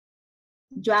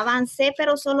Yo avancé,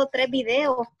 pero solo 3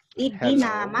 videos y vi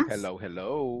nada Hello, más. hello,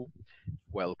 hello.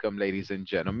 Welcome, ladies and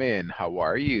gentlemen. How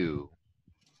are you?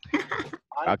 Fine,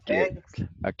 Aquí, thanks.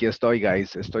 aquí estoy,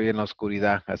 guys. Estoy en la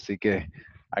oscuridad, así que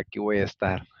aquí voy a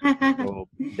estar. So,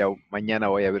 ya mañana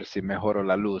voy a ver si mejoro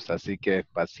la luz, así que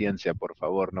paciencia, por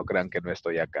favor. No crean que no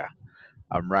estoy acá.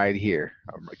 I'm right here.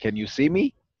 Can you see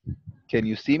me? Can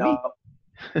you see me? No,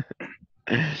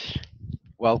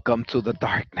 Welcome to the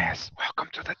darkness. Welcome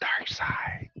to the dark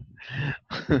side.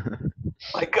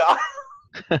 my God.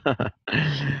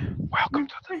 Welcome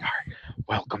to the dark.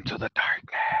 Welcome to the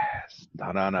darkness.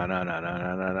 No, no, no, no, no, no,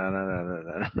 no, no, no, no,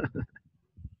 no,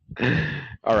 no.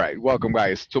 All right, welcome,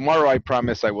 guys. Tomorrow, I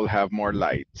promise I will have more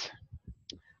light.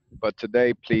 But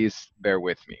today, please bear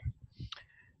with me.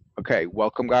 Okay,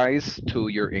 welcome, guys, to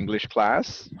your English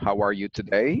class. How are you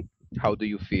today? How do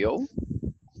you feel?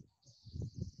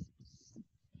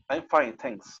 I'm fine,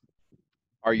 thanks.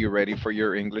 Are you ready for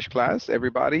your English class,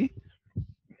 everybody?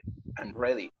 I'm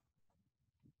ready.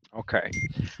 Okay.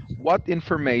 What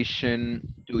information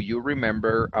do you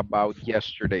remember about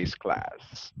yesterday's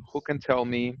class? Who can tell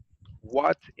me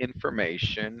what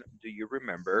information do you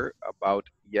remember about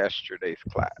yesterday's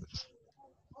class?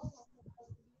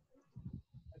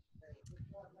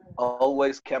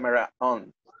 Always camera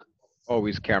on.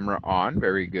 Always camera on.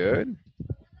 Very good.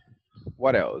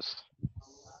 What else?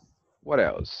 What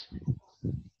else?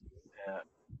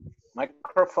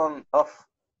 Microphone off.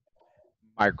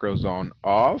 Microphone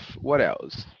off. What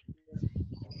else?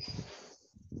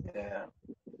 Uh,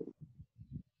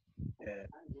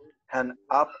 hand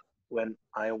up when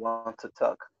I want to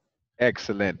talk.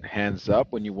 Excellent. Hands up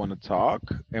when you want to talk.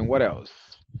 And what else?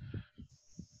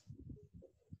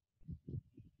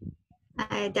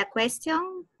 The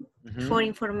question Mhm. for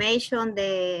information,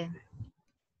 the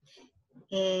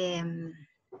um,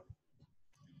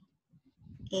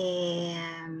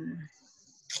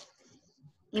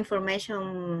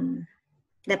 information,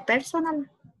 the personal.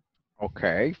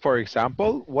 Okay. For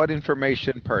example, what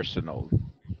information personal?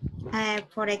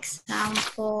 For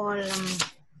example,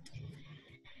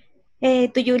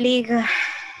 do you like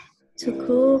to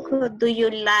cook? Do you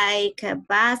like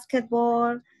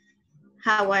basketball?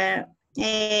 How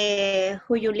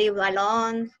who you live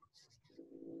alone?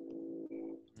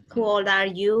 Who old are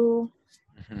you?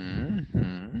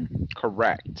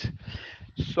 Correct.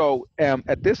 So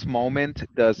at this moment,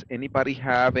 does anybody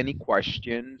have any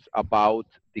questions about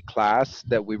the class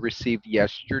that we received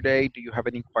yesterday? Do you have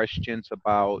any questions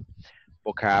about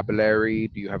vocabulary?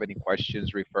 Do you have any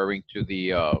questions referring to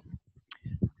the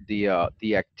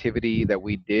activity that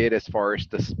we did as far as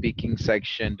the speaking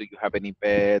section? Do you have any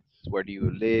bets? Where do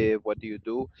you live? What do you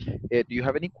do? Do you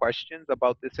have any questions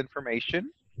about this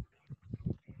information?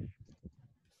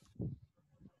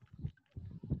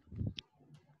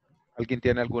 ¿Alguien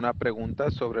tiene alguna pregunta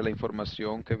sobre la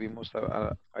información que vimos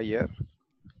ayer?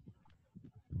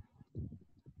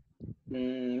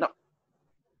 No.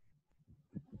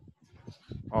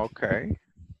 Okay.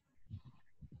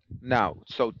 Now,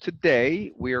 so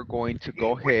today we are going to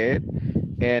go ahead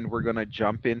and we're going to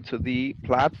jump into the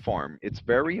platform. It's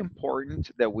very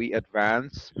important that we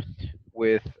advance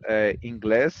with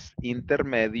Inglés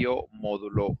Intermedio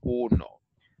Módulo 1.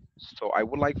 So I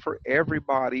would like for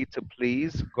everybody to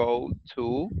please go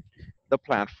to the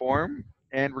platform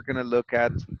and we're going to look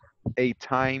at a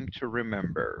time to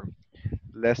remember.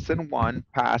 Lesson 1,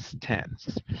 past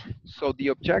tense. So the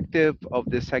objective of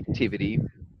this activity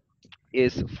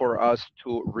is for us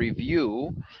to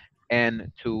review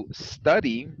and to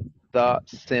study the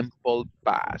simple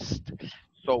past.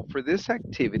 So for this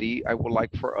activity, I would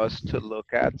like for us to look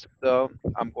at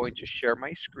I'm going to share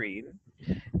my screen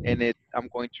and I'm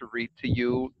going to read to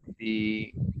you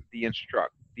the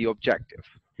objective.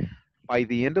 By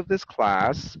the end of this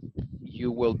class,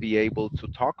 you will be able to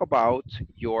talk about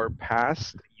your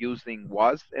past using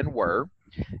was and were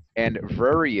and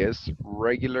various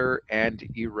regular and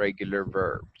irregular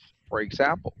verbs. For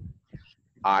example,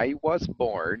 I was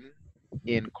born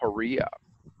in Korea.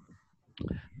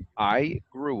 I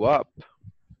grew up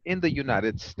in the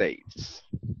United States.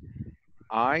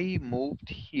 I moved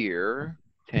here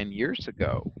 10 years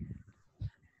ago.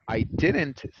 I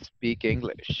didn't speak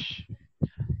English.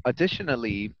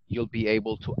 Additionally, you'll be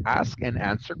able to ask and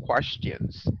answer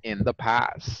questions in the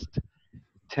past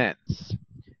tense.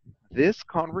 This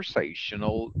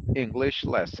conversational English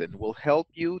lesson will help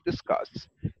you discuss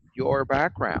your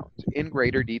background in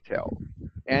greater detail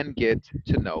and get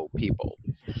to know people.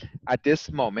 At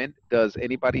this moment, does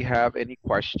anybody have any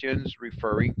questions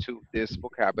referring to this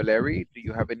vocabulary? Do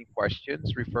you have any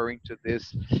questions referring to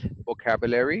this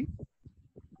vocabulary?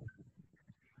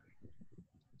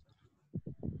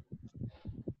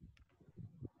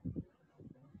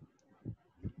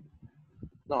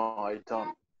 No, I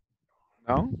don't.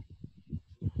 No?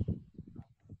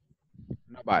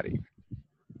 Nobody.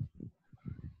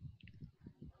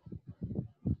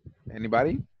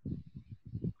 Anybody?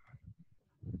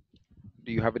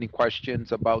 Do you have any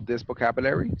questions about this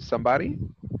vocabulary? Somebody?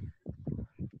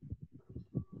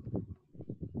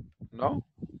 No?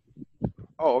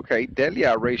 Oh, okay.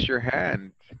 Delia, raise your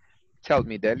hand. Tell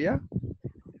me, Delia.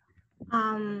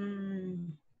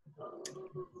 Um,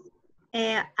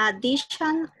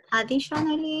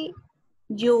 additionally,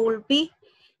 you will be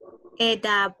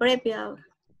the previous.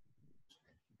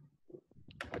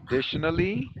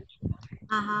 Additionally,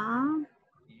 Uh-huh.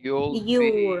 you'll be.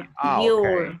 Your, Ah, okay.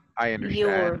 your, I understand.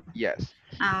 your. Yes.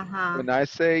 Uh-huh. When I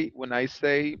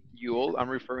say you'll, I'm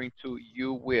referring to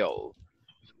you will.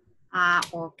 Ah,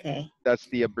 okay. That's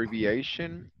the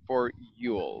abbreviation for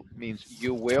you'll. Means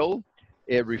you will,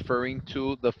 referring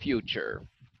to the future.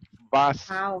 Vas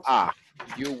Ah, a,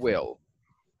 you will.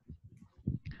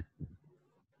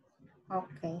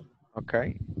 okay.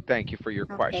 Okay. Thank you for your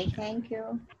Okay, question. thank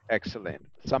you. Excellent.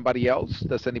 Somebody else?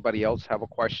 Does anybody else have a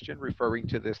question referring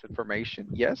to this information?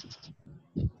 Yes.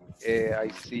 I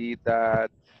see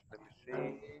that. Let me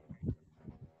see.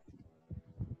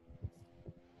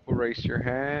 Who raised your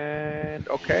hand?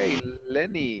 Okay,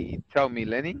 Lenny. Tell me,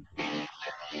 Lenny,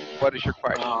 what is your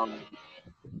question?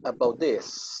 About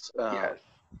this, Yes.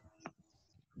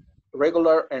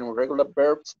 regular and irregular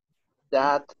verbs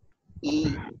that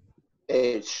E-H-E-G.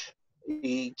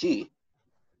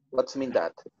 What's mean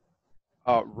that?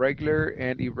 Regular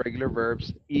and irregular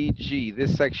verbs, e.g.,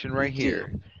 this section right E-G.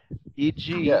 here.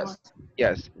 E.g., Yes.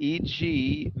 yes,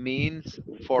 e.g. means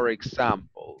for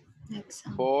example.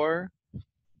 Example. For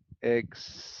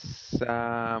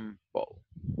example.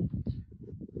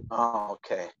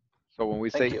 Okay. So when we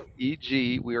Thank say you.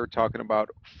 e.g., we are talking about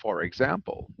for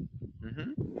example.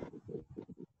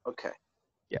 Okay.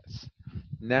 Yes.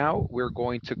 Now we're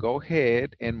going to go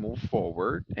ahead and move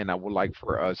forward, and I would like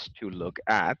for us to look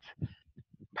at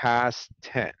past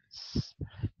tense.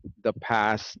 The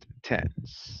past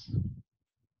tense.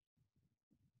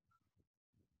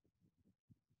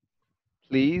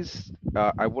 Please,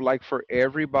 I would like for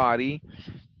everybody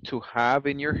to have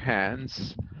in your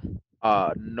hands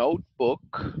a notebook,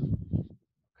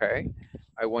 okay?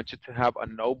 I want you to have a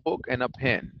notebook and a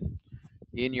pen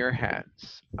in your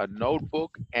hands. A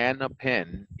notebook and a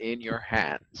pen in your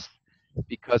hands.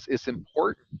 Because it's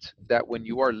important that when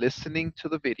you are listening to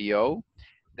the video,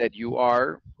 that you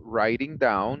are writing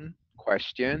down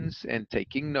questions and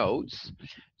taking notes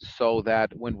so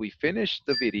that when we finish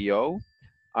the video,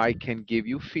 I can give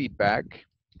you feedback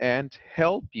and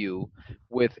help you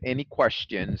with any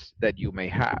questions that you may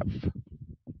have.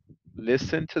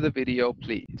 Listen to the video,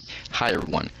 please. Hi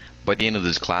everyone. By the end of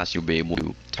this class, you'll be able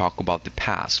to talk about the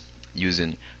past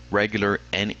using regular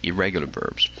and irregular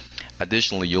verbs.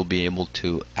 Additionally, you'll be able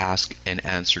to ask and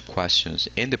answer questions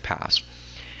in the past.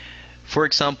 For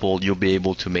example, you'll be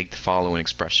able to make the following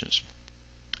expressions.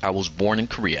 I was born in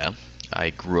Korea. I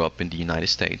grew up in the United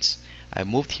States. I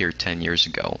moved here 10 years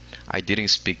ago. I didn't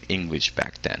speak English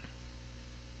back then.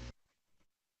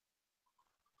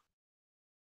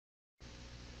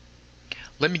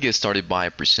 Let me get started by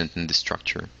presenting the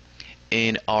structure.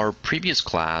 In our previous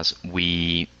class,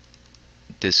 we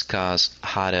discussed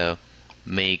how to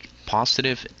make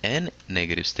positive and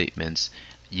negative statements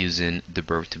using the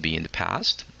verb to be in the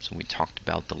past. So we talked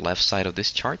about the left side of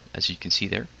this chart, as you can see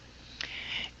there.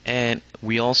 And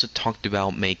we also talked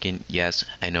about making yes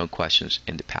and no questions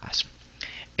in the past.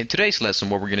 In today's lesson,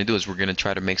 what we're going to do is we're going to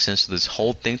try to make sense of this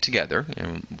whole thing together,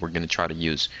 and we're going to try to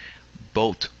use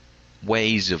both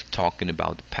ways of talking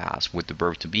about the past with the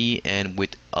verb to be and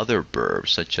with other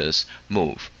verbs such as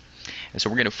move. And so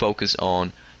we're going to focus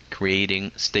on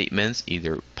creating statements,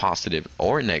 either positive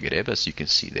or negative, as you can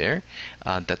see there.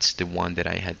 That's the one that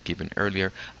I had given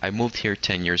earlier. I moved here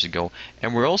 10 years ago.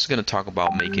 And we're also going to talk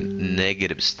about making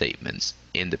negative statements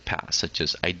in the past, such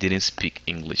as I didn't speak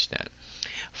English then.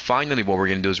 Finally, what we're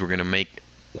going to do is we're going to make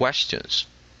questions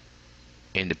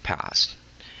in the past.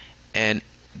 And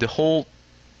the whole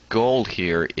goal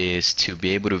here is to be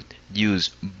able to use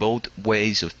both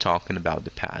ways of talking about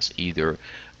the past, either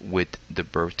with the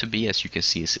verb to be, as you can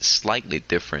see, is slightly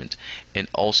different, and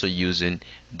also using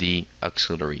the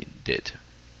auxiliary did.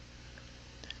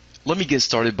 Let me get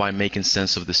started by making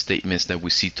sense of the statements that we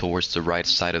see towards the right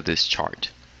side of this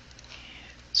chart.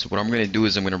 So what I'm going to do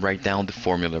is I'm going to write down the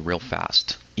formula real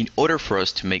fast. In order for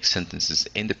us to make sentences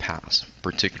in the past,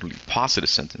 particularly positive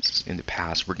sentences in the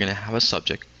past, we're going to have a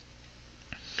subject,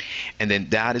 and then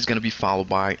that is going to be followed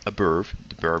by a verb,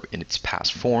 the verb in its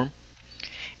past form,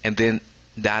 and then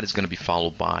that is going to be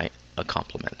followed by a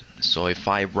complement. So if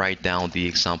I write down the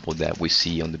example that we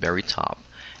see on the very top,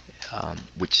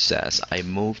 which says, I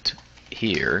moved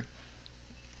here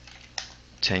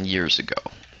 10 years ago.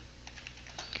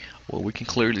 Well, we can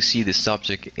clearly see the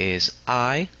subject is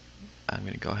I. I'm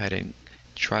going to go ahead and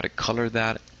try to color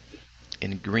that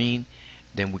in green.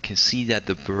 Then we can see that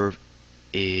the verb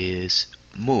is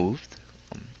moved.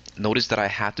 Notice that I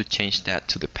had to change that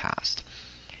to the past.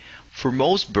 For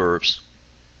most verbs,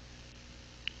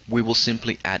 we will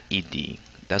simply add ed.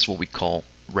 That's what we call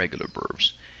regular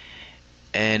verbs.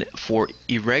 And for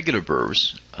irregular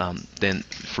verbs, then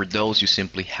for those you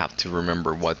simply have to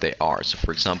remember what they are. So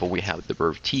for example, we have the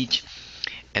verb teach,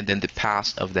 and then the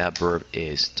past of that verb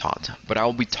is taught. But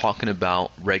I'll be talking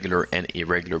about regular and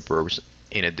irregular verbs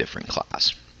in a different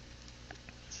class.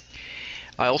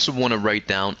 I also want to write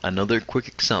down another quick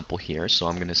example here. So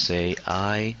I'm going to say,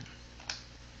 I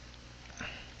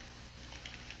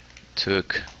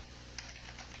took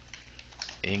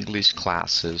English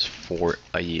classes for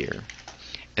a year.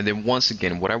 And then once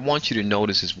again, what I want you to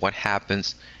notice is what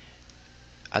happens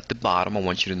at the bottom. I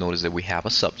want you to notice that we have a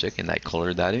subject, and I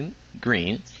color that in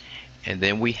green. And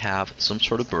then we have some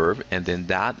sort of verb, and then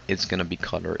that is going to be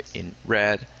colored in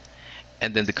red.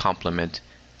 And then the complement,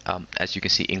 as you can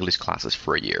see, English classes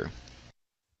for a year.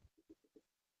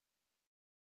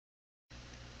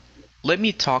 Let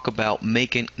me talk about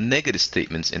making negative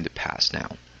statements in the past now.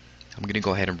 I'm going to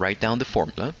go ahead and write down the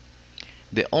formula.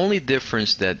 The only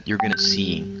difference that you're going to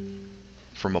see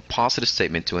from a positive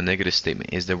statement to a negative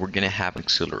statement is that we're going to have an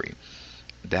auxiliary.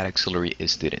 That auxiliary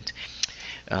is didn't.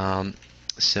 I'm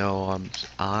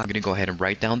going to go ahead and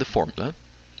write down the formula.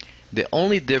 The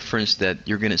only difference that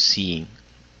you're going to see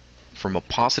from a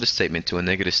positive statement to a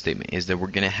negative statement is that we're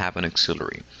going to have an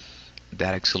auxiliary.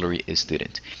 That auxiliary is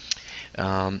didn't.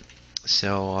 I,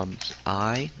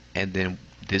 and then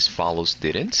this follows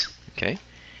didn't, okay?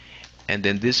 And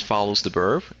then this follows the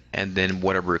verb, and then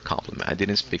whatever complement. I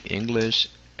didn't speak English,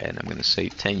 and I'm going to say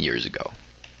 10 years ago.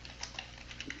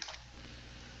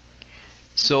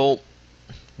 So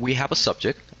we have a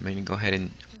subject. I'm going to go ahead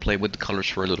and play with the colors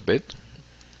for a little bit.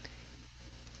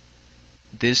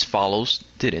 This follows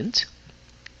didn't,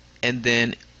 and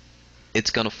then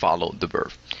it's going to follow the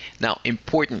verb. Now,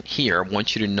 important here, I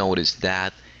want you to notice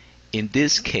that in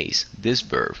this case, this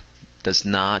verb does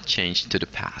not change to the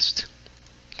past.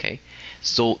 Okay,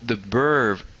 so the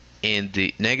verb in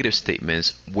the negative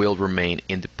statements will remain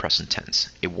in the present tense.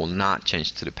 It will not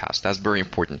change to the past. That's very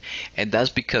important. And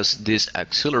that's because this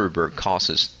auxiliary verb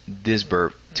causes this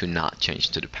verb to not change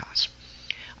to the past.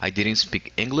 I didn't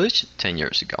speak English 10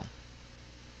 years ago.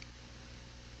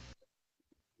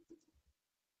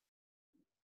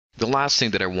 The last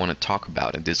thing that I want to talk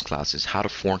about in this class is how to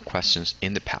form questions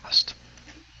in the past.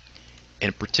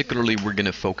 And particularly, we're going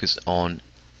to focus on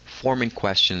forming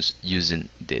questions using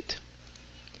did.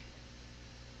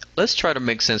 Let's try to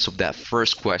make sense of that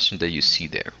first question that you see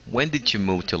there. When did you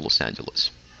move to Los Angeles?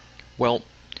 Well,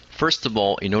 first of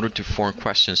all, in order to form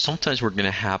questions, sometimes we're going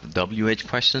to have WH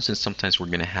questions, and sometimes we're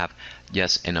going to have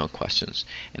yes and no questions.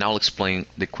 And I'll explain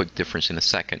the quick difference in a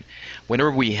second.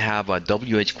 Whenever we have a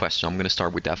WH question, I'm going to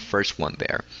start with that first one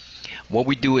there. What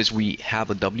we do is we have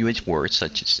a WH word,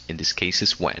 such as in this case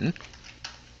is when.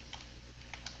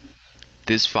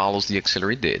 This follows the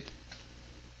auxiliary did.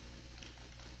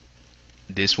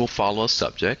 This will follow a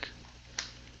subject,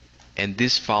 and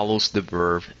this follows the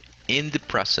verb in the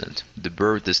present. The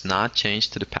verb does not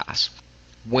change to the past.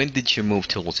 When did you move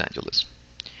to Los Angeles?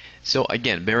 So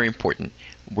again, very important.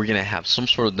 We're going to have some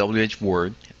sort of WH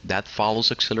word that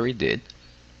follows auxiliary did,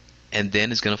 and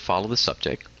then it's going to follow the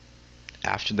subject.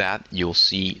 After that, you'll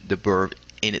see the verb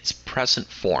in its present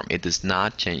form. It does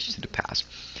not change to the past.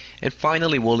 And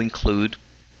finally, we'll include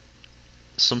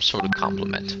some sort of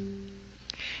complement.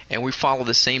 And we follow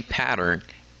the same pattern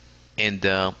in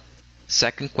the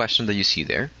second question that you see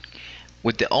there.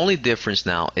 With the only difference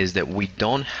now is that we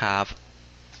don't have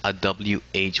a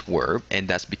WH verb, and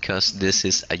that's because this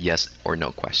is a yes or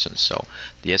no question. So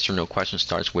the yes or no question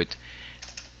starts with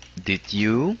did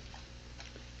you,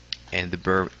 and the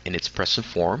verb in its present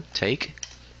form, take.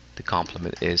 The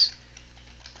complement is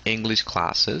English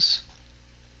classes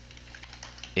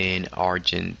in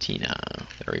Argentina.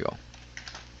 There we go.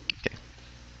 Okay.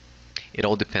 It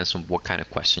all depends on what kind of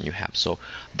question you have. So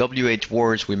WH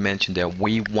words, we mentioned that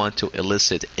we want to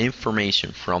elicit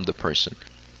information from the person.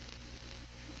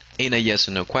 In a yes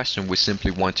or no question, we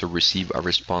simply want to receive a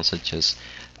response such as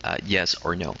yes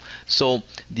or no. So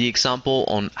the example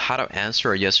on how to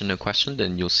answer a yes or no question,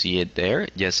 then you'll see it there.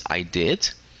 Yes, I did,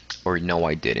 or no,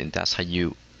 I didn't. That's how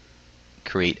you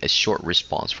create a short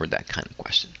response for that kind of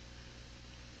question.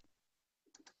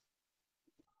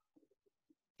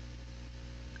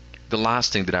 the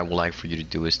last thing that I would like for you to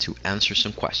do is to answer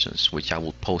some questions, which I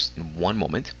will post in one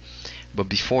moment. But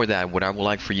before that, what I would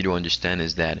like for you to understand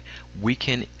is that we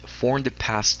can form the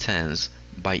past tense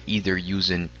by either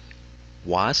using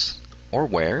was or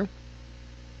were,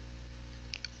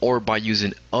 or by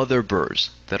using other verbs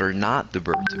that are not the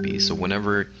verb to be. So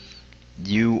whenever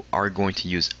you are going to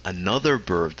use another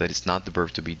verb that is not the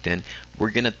verb to be, then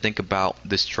we're going to think about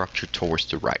the structure towards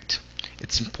the right.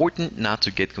 It's important not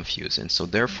to get confused, and so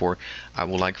therefore I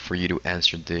would like for you to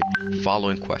answer the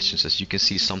following questions. As you can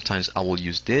see, sometimes I will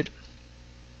use did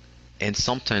and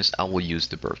sometimes I will use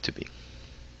the verb to be.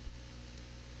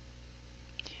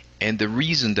 And the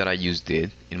reason that I use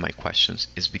did in my questions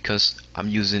is because I'm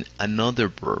using another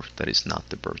verb that is not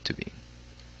the verb to be.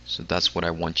 So that's what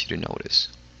I want you to notice.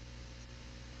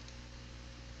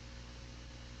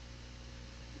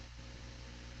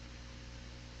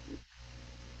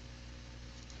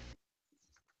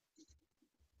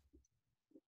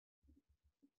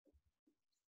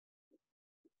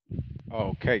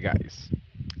 Okay, guys.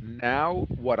 Now,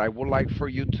 what I would like for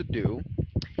you to do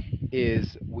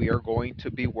is we are going to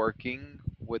be working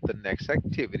with the next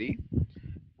activity.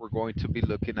 We're going to be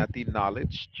looking at the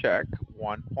knowledge check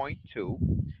 1.2.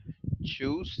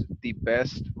 Choose the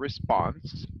best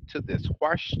response to this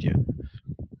question.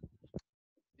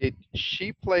 Did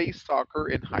she play soccer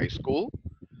in high school?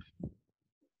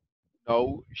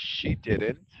 No, she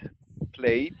didn't.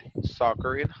 Played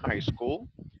soccer in high school.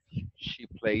 She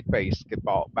played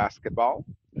basketball.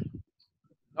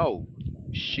 No,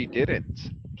 she didn't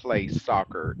play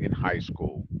soccer in high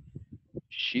school.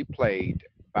 She played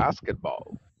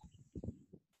basketball.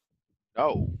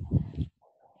 No,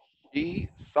 she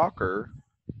soccer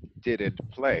didn't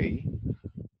play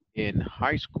in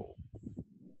high school.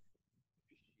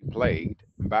 She played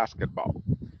basketball.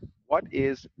 What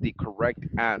is the correct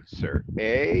answer?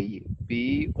 A,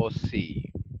 B, or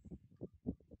C?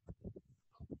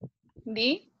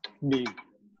 B. B.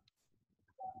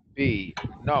 B,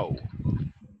 no,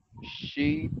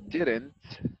 she didn't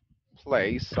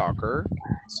play soccer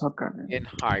Soccer. in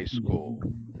high school.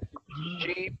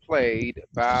 She played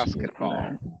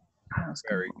basketball.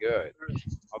 Very good.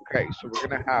 Okay, so we're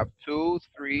gonna have 2,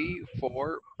 3,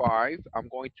 4, 5. I'm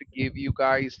going to give you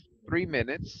guys 3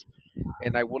 minutes,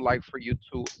 and I would like for you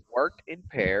to work in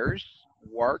pairs,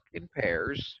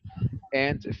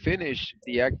 and finish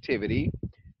the activity,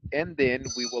 and then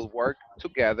we will work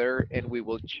together and we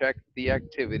will check the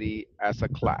activity as a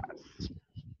class.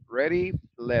 Ready?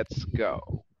 Let's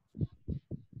go.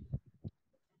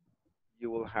 You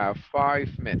will have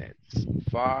 5 minutes.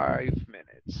 5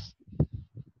 minutes.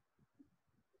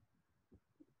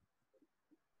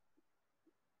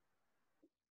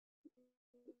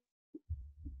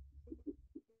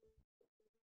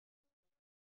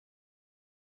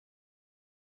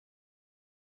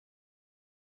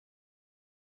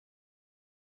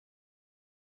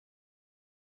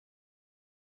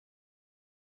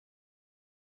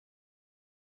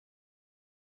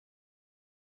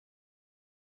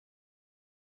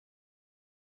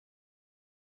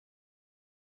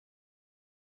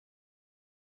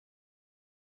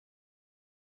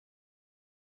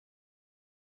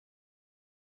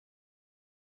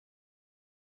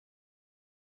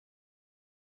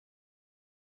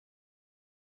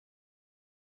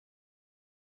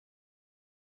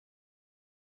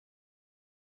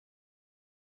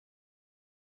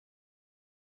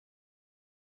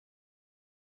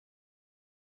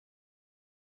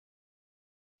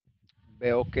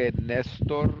 Veo que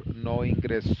Néstor no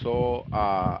ingresó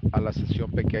a la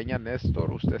sesión pequeña.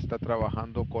 Néstor, usted está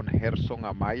trabajando con Gerson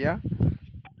Amaya.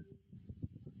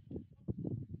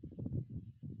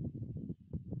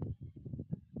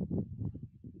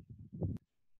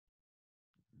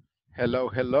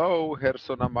 Hello, hello,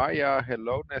 Gerson Amaya.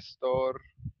 Hello, Néstor.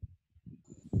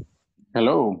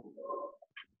 Hello.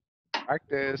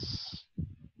 Practice.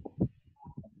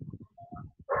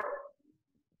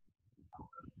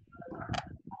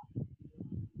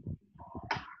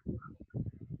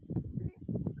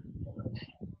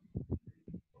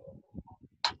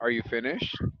 Are you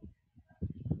finished?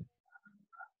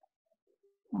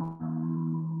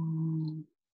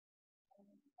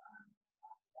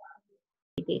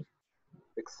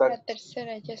 Exacto. La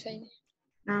tercera, ya sé.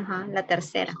 Ajá, la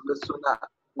tercera. Es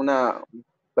una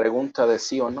pregunta de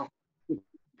sí o no.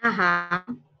 Ajá,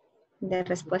 de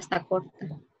respuesta corta.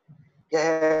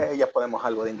 Ya podemos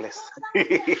algo de inglés.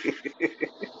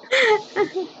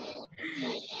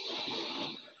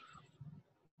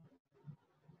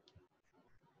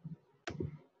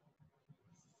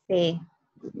 Sí.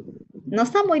 No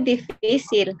está muy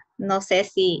difícil. No sé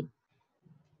si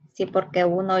Sí, porque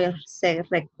uno se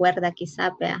recuerda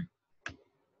quizá, vea.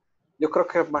 Yo creo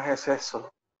que más es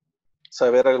eso.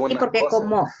 Saber Sí, algunas porque cosas.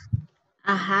 como,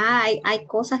 ajá, hay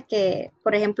cosas que,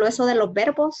 por ejemplo, eso de los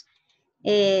verbos,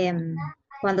 eh,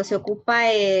 cuando se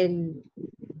ocupa el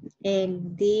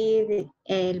did,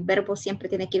 el verbo siempre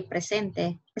tiene que ir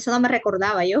presente. Eso no me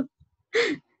recordaba yo.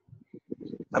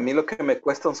 A mí lo que me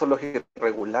cuestan son los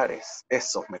irregulares.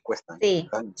 Eso me cuestan. Sí,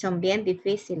 son bien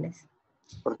difíciles.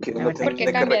 Porque La uno verdad Porque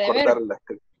tiene que que cambia de verbo. recordarlas.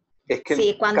 Es que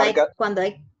sí, cuando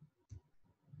hay,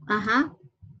 ajá.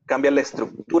 cambia la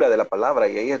estructura de la palabra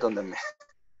y ahí es donde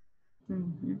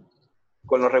Ujú.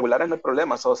 con los regulares no hay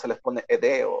problema, solo se les pone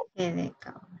ed o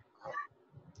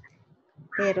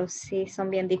Pero sí, son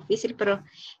bien difíciles, pero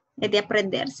es de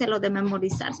aprendérselo, de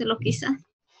memorizárselo quizás.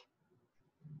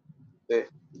 de-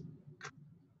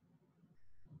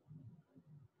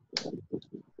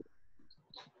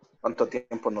 cuánto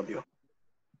tiempo nos dio.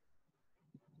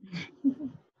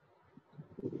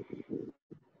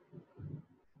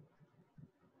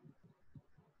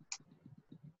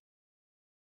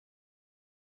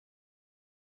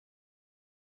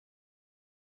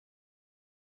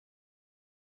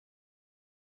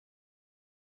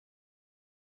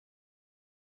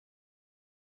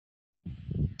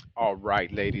 All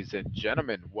right, ladies and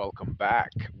gentlemen, welcome back.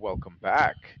 Welcome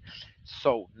back.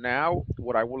 So now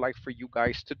what I would like for you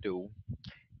guys to do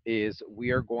is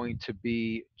we are going to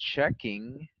be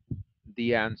checking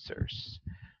the answers.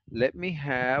 Let me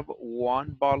have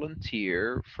one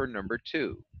volunteer for number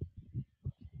 2.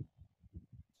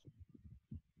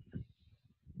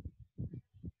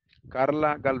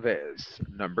 Carla Galvez,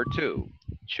 number 2.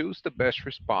 Choose the best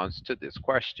response to this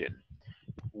question.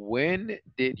 When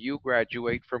did you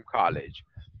graduate from college?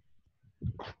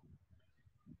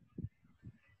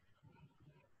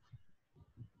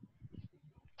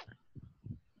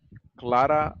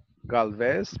 Clara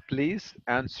Galvez, please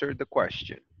answer the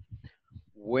question.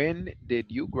 When did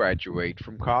you graduate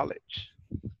from college?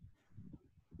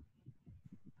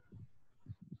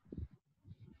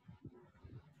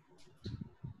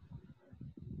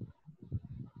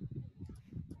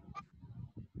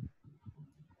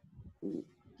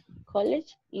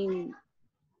 College in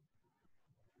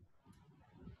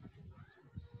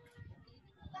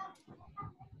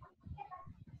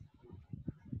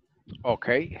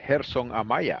Okay, Gerson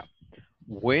Amaya.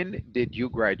 When did you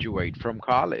graduate from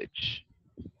college?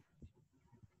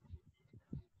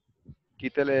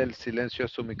 Quítele el silencio a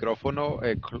su micrófono.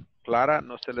 Clara,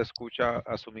 no se le escucha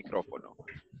a su micrófono.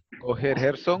 Go ahead,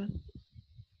 Gerson.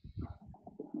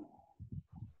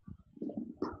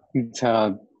 It's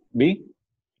a B.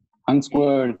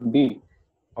 Answer B.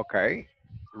 Okay.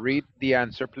 Read the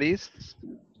answer, please.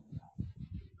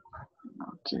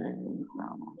 Okay,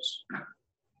 vamos.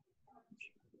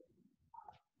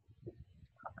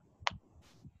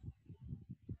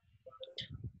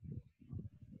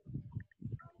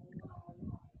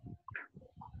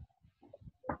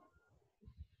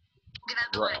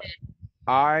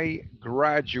 I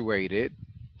graduated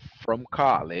from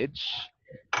college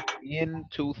in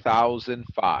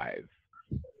 2005.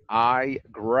 I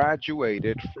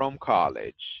graduated from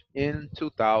college in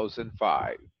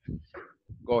 2005.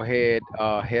 Go ahead,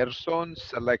 Gerson,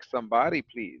 select somebody,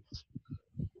 please.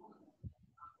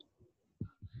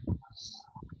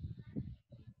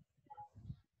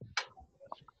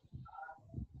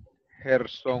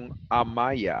 Gerson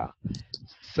Amaya,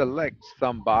 select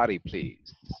somebody, please.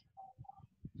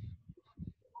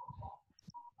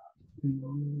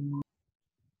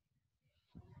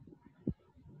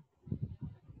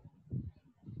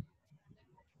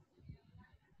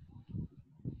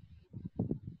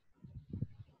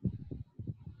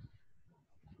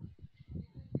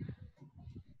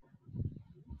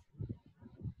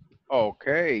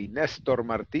 Okay, Nestor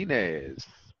Martinez,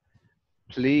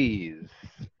 please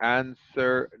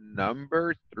answer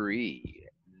number 3.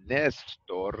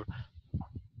 Nestor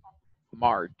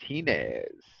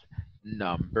Martinez,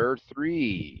 number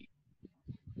 3.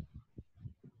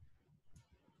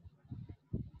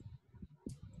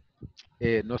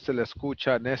 No se le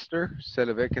escucha a Nestor, se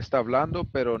le ve que está hablando,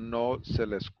 pero no se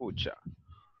le escucha.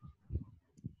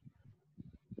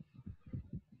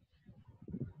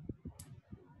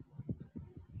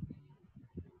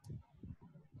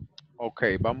 Ok,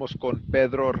 vamos con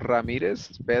Pedro Ramírez.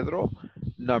 Pedro,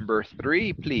 number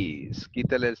 3, please.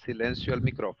 Quítale el silencio al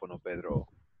micrófono, Pedro.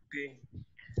 Okay.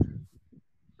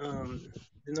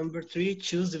 The number 3,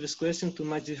 choose the best question to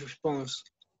match this response.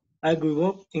 I grew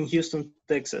up in Houston,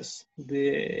 Texas.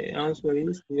 The answer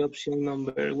is the option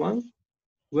number 1.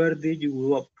 Where did you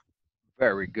grow up?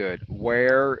 Very good.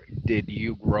 Where did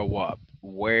you grow up?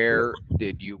 Where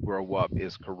did you grow up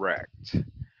is correct.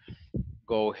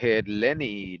 Go ahead,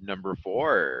 Lenny, number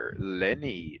 4.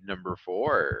 Lenny, number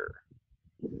 4.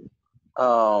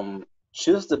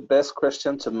 Choose the best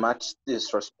question to match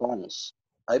this response.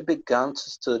 I began to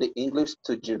study English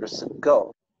 2 years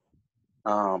ago.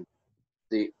 Um,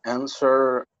 the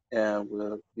answer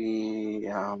will be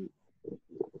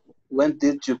when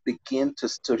did you begin to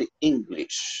study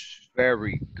English?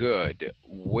 Very good.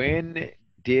 When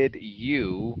did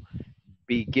you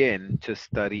begin to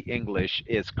study English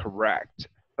is correct.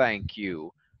 Thank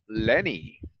you,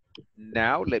 Lenny.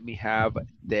 Now let me have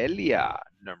Delia,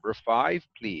 number 5,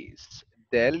 please.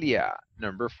 Delia,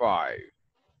 number 5.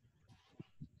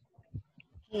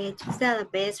 Choose the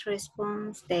best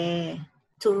response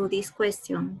to this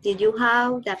question. Did you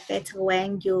have the pet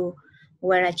when you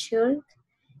were a child?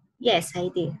 Yes, I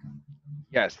did.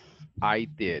 Yes, I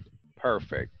did.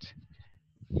 Perfect.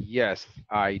 Yes,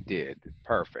 I did.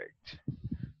 Perfect.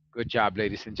 Good job,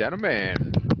 ladies and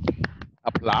gentlemen.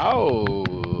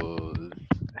 Applause.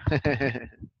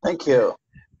 Thank you.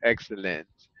 Excellent.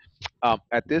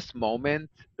 At this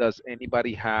moment, does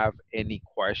anybody have any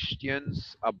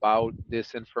questions about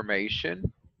this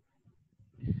information?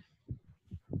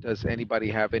 Does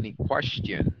anybody have any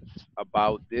questions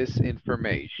about this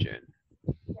information?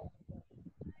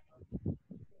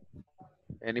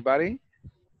 Anybody?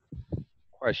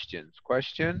 Questions?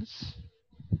 Questions?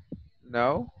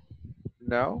 No?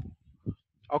 No?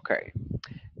 Okay.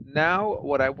 Now,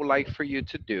 what I would like for you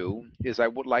to do is I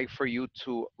would like for you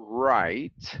to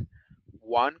write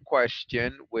one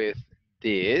question with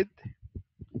did,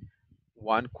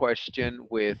 one question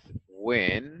with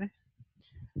when,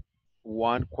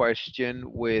 one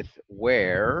question with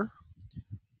where,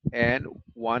 and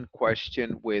one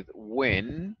question with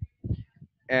when,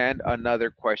 and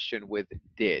another question with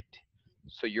did.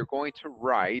 So you're going to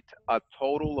write a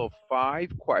total of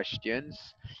 5 questions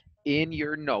in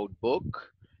your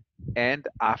notebook. And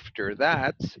after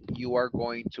that, you are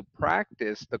going to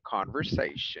practice the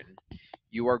conversation.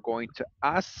 You are going to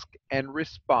ask and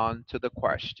respond to the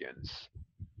questions.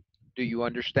 Do you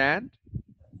understand?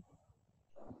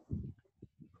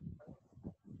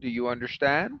 Do you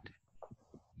understand?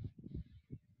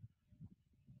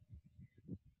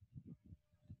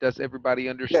 Does everybody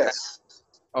understand? Yes.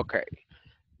 Okay.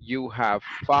 You have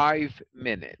 5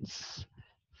 minutes.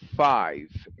 5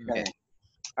 Okay. minutes.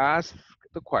 Ask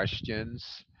the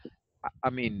questions.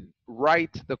 I mean,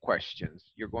 write the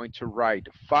questions. You're going to write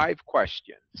 5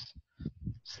 questions.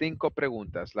 5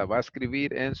 preguntas. La va a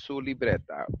escribir en su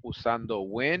libreta usando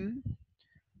when,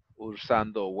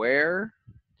 usando where,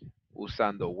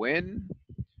 usando when,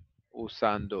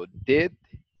 usando did.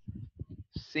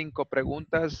 5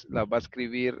 preguntas las va a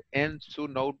escribir en su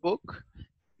notebook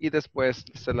y después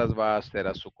se las va a hacer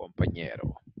a su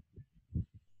compañero.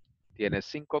 Tiene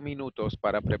 5 minutos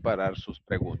para preparar sus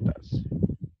preguntas.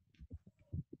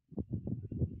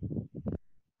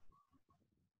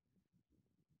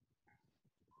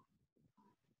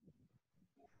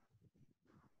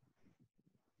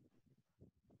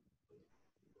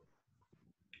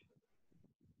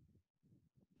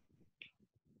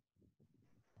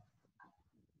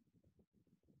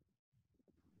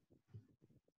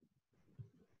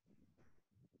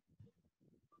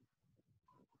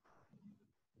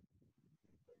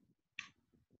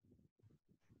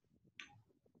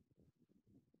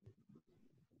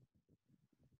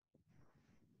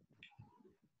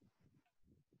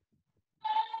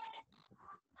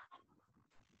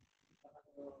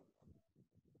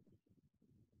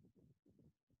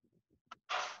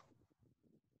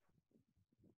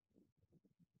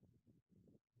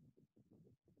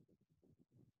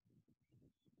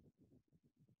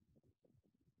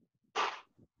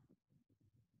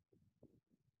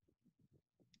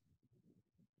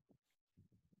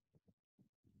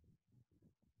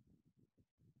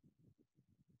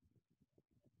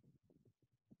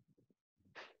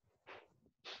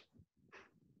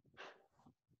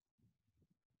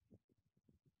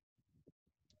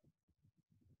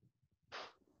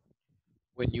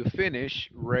 When you finish,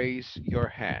 raise your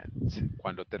hand.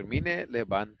 Cuando termine,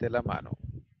 levante la mano.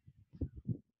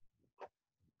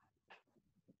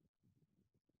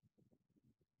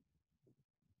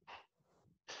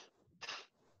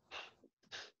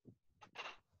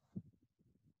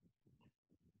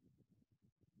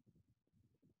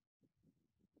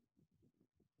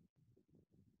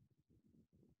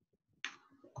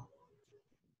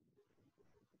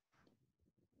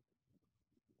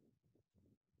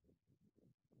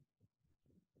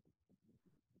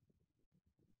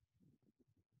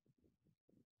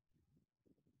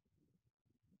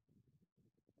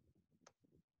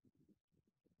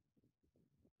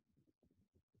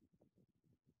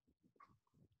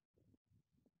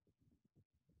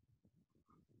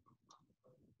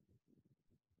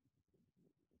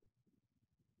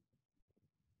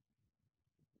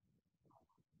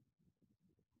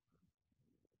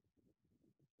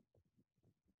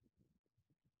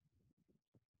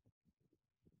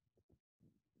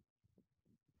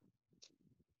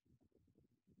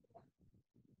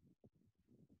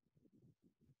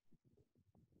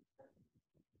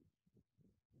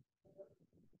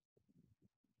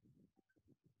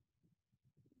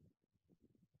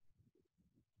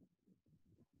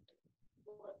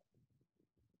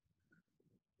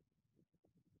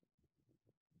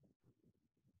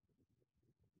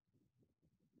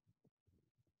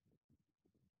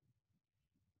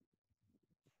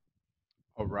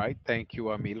 All right, thank you,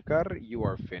 Amilcar. You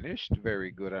are finished. Very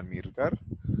good, Amilcar.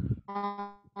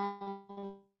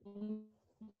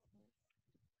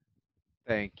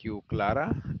 Thank you,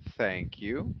 Clara. Thank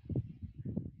you.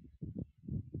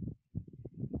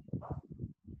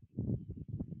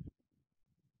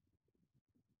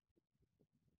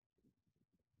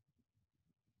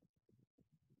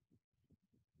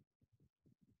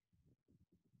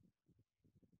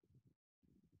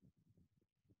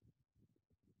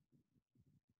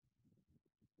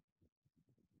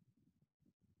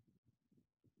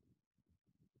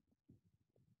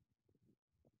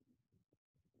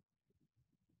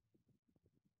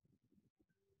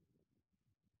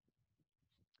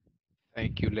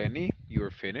 Thank you, Lenny.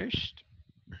 You're finished.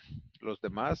 Los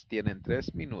demás tienen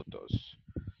 3 minutos.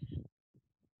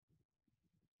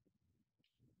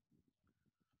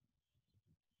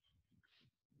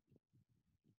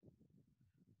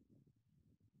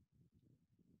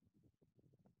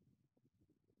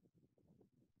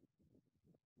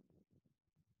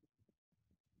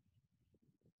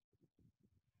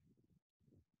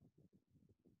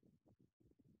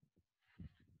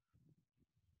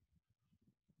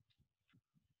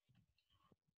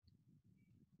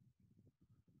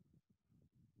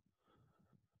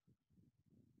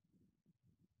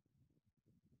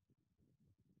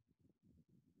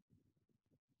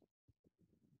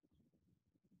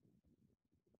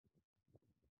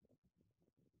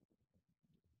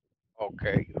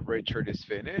 Okay, Richard is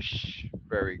finished.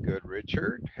 Very good,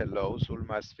 Richard. Hello,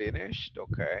 Zulma is finished.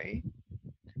 Okay.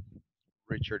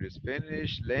 Richard is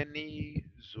finished. Lenny,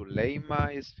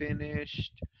 Zuleima is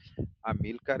finished.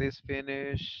 Amilcar is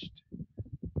finished.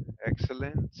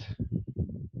 Excellent.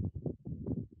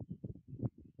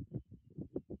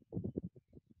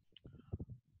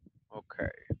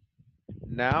 Okay.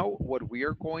 Now, what we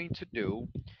are going to do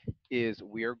is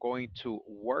we are going to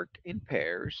work in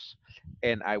pairs,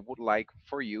 and I would like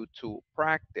for you to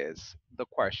practice the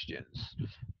questions.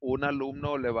 Un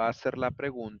alumno le va a hacer la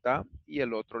pregunta y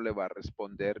el otro le va a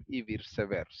responder y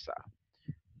viceversa.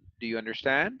 Do you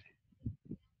understand?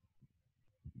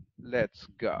 Let's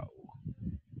go.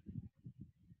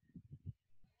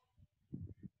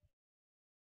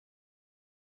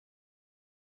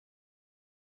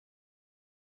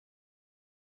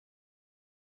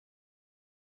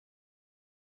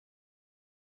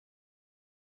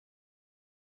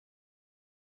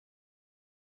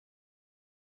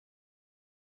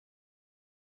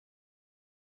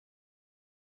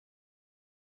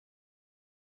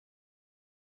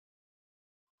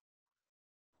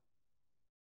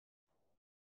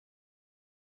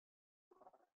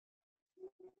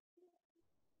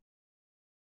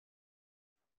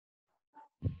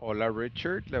 Hola,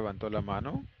 Richard, levantó la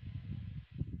mano.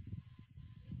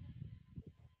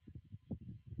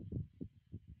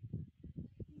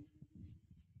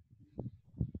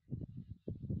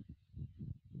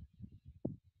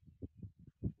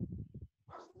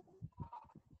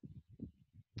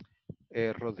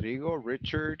 Rodrigo,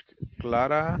 Richard,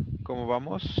 Clara, ¿cómo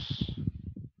vamos?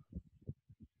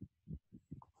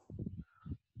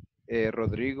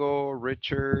 Rodrigo,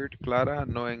 Richard, Clara,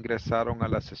 ¿no ingresaron a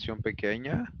la sesión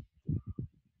pequeña?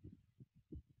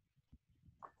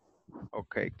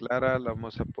 Ok, Clara, la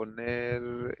vamos a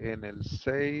poner en el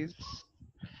 6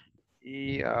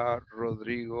 y a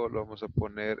Rodrigo lo vamos a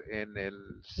poner en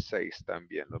el 6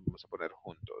 también, lo vamos a poner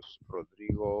juntos.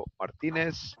 Rodrigo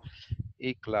Martínez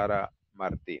y Clara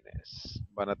Martínez.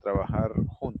 Van a trabajar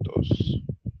juntos.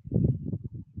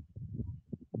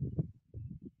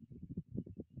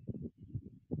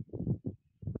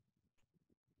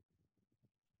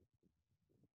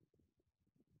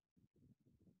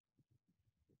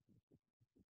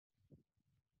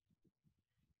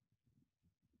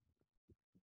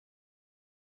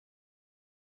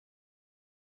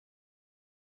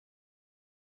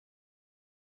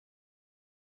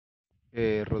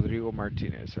 Rodrigo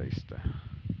Martínez, ahí está.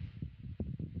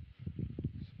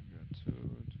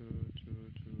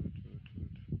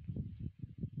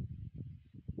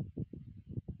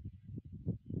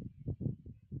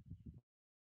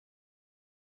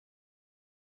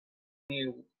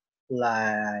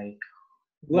 Like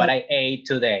what What? I ate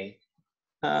today.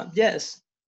 Yes.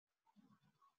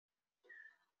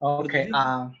 What did Okay. you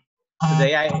eat?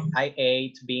 Today I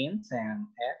ate beans and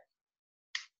egg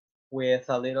with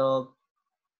a little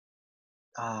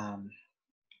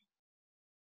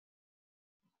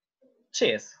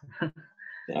cheese.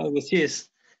 With cheese.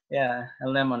 Yeah,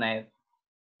 and lemonade.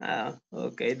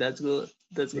 Okay, that's good.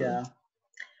 That's good.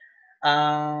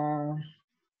 Yeah.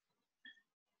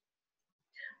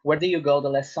 Where did you go the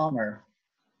last summer?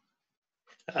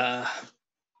 Uh,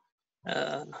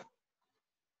 uh,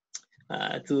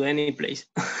 to any place.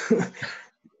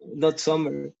 Not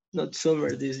summer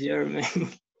this year,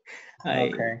 man.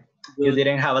 Okay. You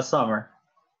didn't have a summer?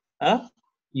 Huh?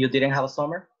 You didn't have a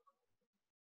summer?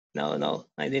 No,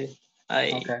 I didn't.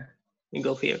 Okay.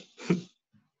 Go here.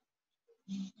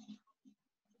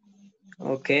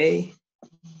 Okay.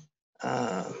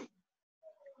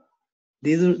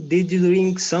 Did you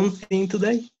drink something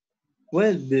today?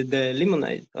 Well, the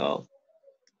lemonade. Oh,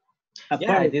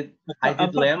 Yeah, I did. I did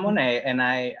apart, lemonade, and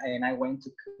I went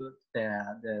to cook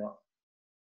the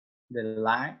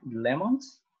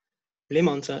lemons.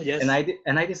 lemons. Yes.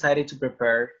 And I decided to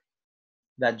prepare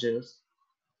that juice.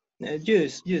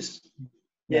 Juice.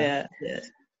 Yeah. Yeah.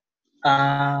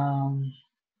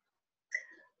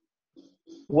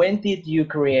 When did you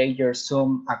create your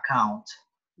Zoom account?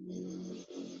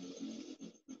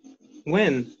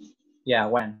 When? Yeah,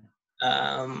 when?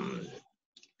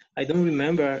 I don't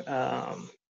remember.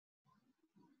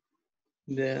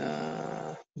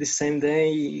 The same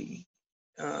day.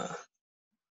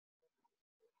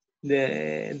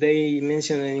 They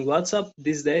mentioned in WhatsApp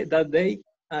that day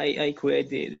I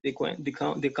created the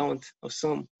count of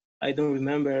some. I don't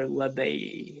remember what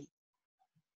they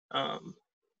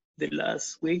the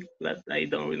last week, but I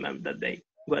don't remember that day.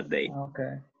 What day?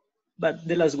 Okay. But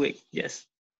the last week, yes.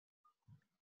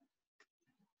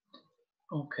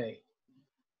 Okay.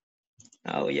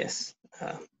 Oh yes.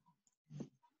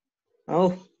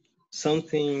 Oh,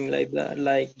 something like that,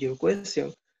 like your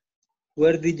question.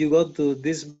 Where did you go to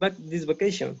this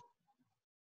vacation?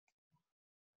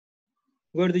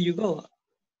 Where did you go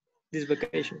this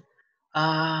vacation?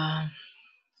 Well,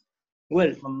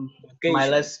 my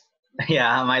vacation.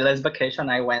 last vacation,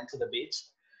 I went to the beach.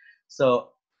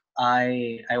 So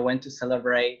I went to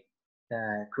celebrate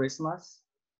Christmas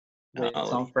with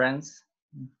some friends.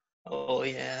 Oh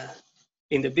yeah,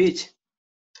 in the beach.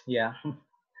 Yeah.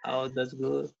 Oh, that's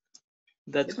good.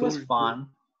 That's It cool. was fun.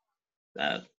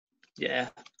 Yeah,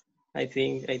 I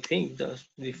think that's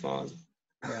be fun.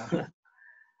 Yeah.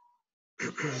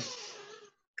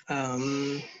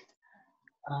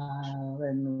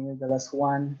 Let me the last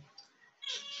one.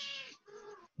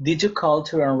 Did you call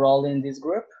to enroll in this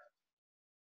group?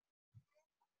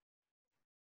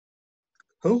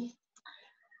 Who?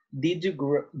 Did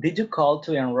you call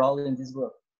to enroll in this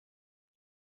group?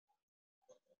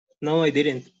 No, I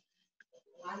didn't.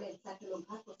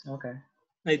 Okay.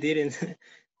 I didn't.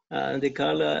 The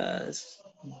colors.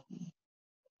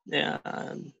 Yeah.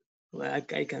 Well,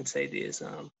 I can say this.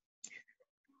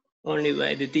 Only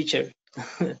by the teacher.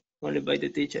 Only by the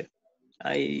teacher.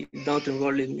 I don't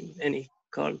enroll in any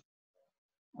call.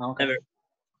 Okay. Never.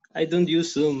 I don't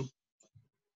use Zoom.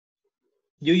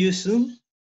 You use Zoom?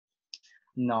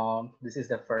 No, this is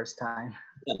the first time.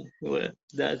 Well,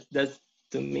 that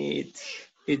to me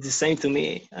it's the same to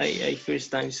me. I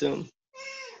first time Zoom.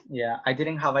 Yeah, I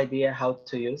didn't have idea how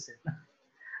to use it.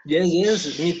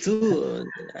 Yes, me too.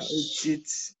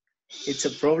 It's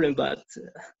a problem, but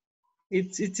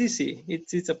it's easy.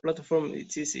 It's a platform.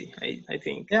 It's easy. I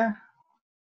think. Yeah.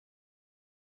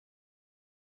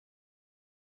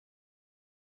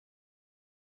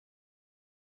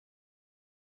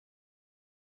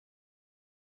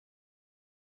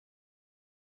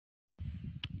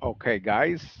 Okay,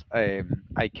 guys, I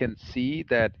can see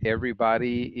that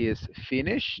everybody is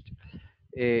finished.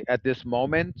 At this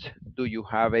moment, do you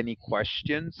have any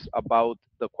questions about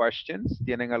the questions?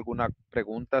 ¿Tienen alguna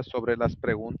pregunta sobre las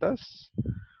preguntas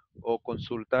o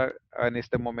consulta en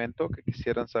este momento que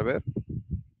quisieran saber?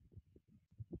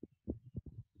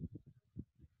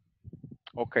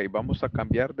 Ok, vamos a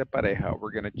cambiar de pareja.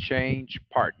 We're going to change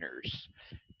partners.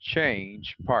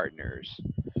 Change partners.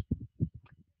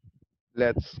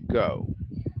 Let's go.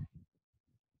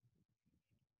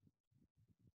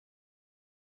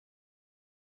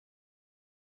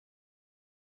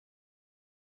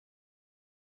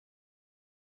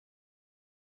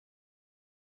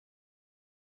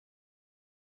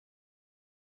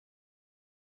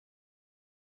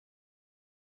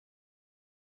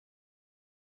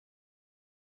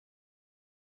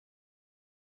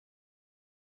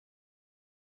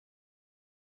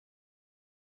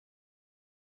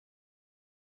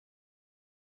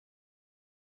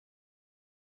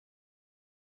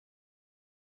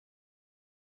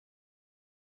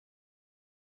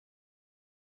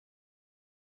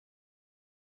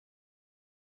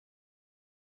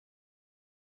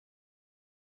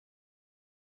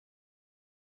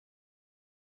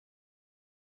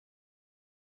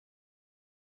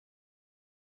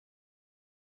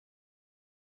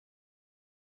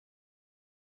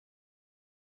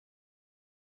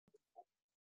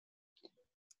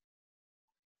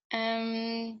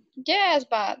 Yes,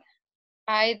 but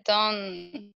I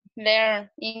don't learn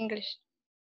English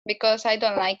because I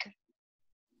don't like it.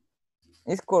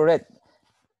 It's correct.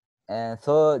 And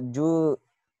so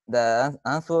the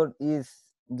answer is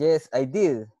yes, I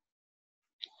did.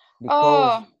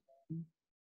 Because Oh,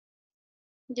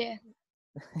 yeah.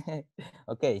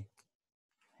 okay,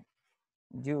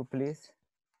 you please.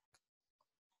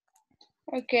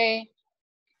 Okay.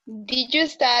 Did you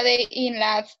study in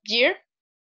last year?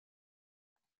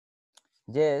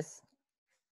 Yes,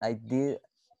 I did.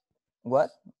 What?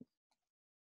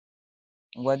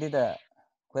 What did the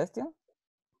question?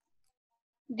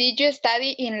 Did you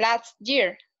study in last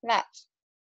year? Last.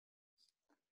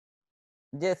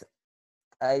 Yes,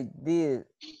 I did.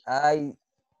 I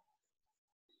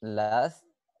last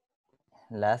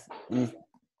is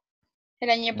El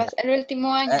año pasado, el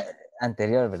último año.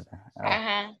 anterior, ¿verdad?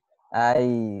 Ajá.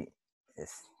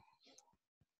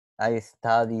 I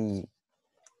study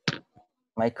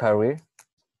my career,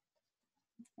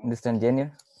 industrial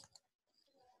engineer.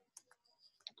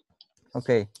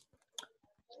 Okay.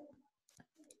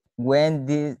 When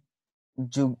did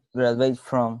you graduate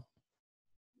from?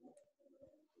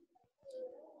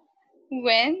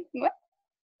 When? What?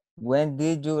 When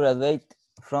did you graduate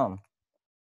from?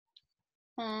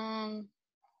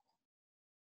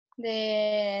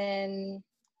 Then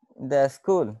The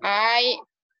school. I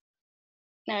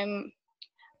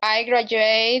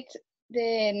graduate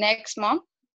the next month,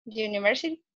 the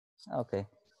university. Okay,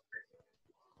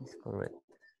 it's correct.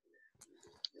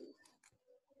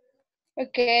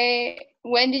 Okay.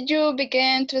 When did you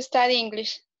begin to study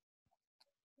English?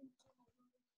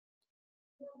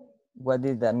 What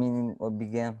did that meaning or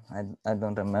began? I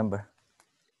don't remember.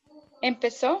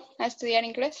 ¿Empezó a estudiar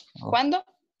inglés? Oh. ¿Cuándo?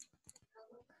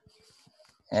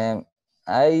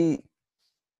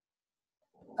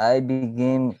 I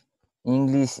began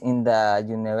English in the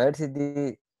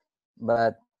university,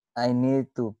 but I need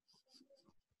to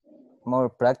more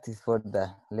practice for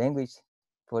the language.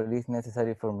 For this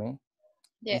necessary for me.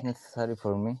 Yeah. It's necessary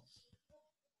for me.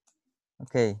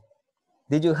 Okay.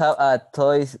 Did you have a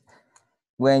toys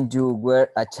when you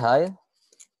were a child?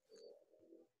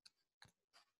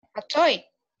 A toy.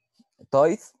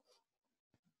 Toys?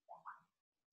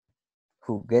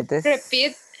 Juguetes?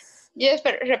 Repeat. Yes,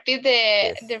 but repeat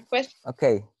the question.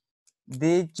 Okay.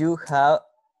 Did you have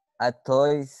a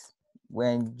toys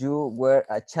when you were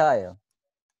a child?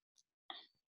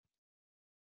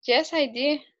 Yes, I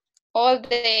did. All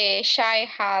the shy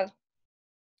had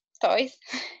toys.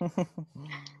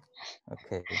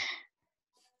 Okay.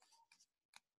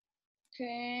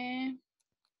 Okay.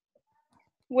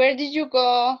 Where did you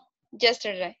go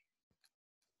yesterday?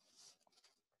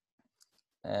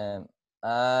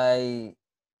 I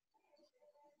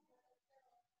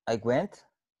went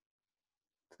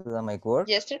to my work.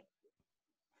 Yesterday?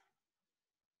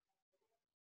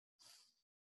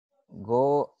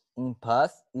 Go in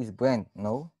past is went,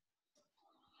 no?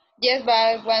 Yes,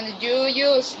 but when you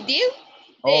use did,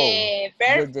 the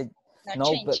verb No,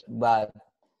 change. but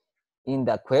in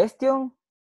the question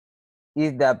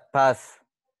is the past.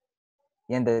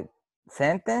 In the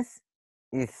sentence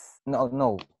is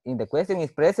no. In the question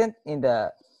is present. In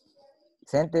the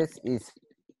sentence is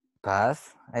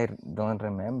past. I don't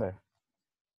remember.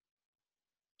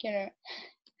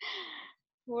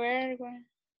 Where?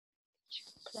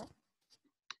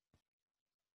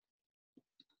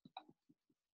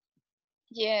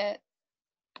 Yeah,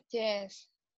 yes.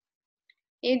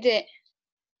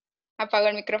 Apagó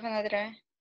el micrófono otra vez.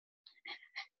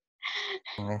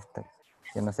 Con esto.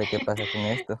 Yo no sé qué pasa con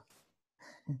esto.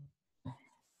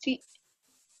 Sí.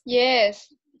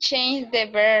 Yes, change the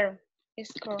verb.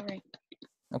 Is correct.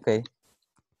 Okay.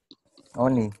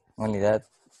 Only that.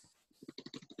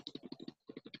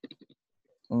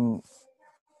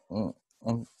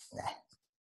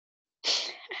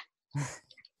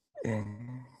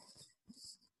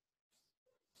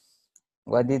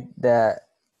 What did the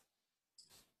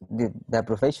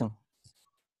profession?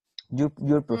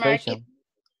 Your profession?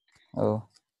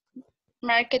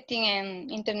 Marketing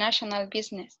and international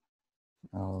business.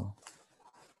 Oh.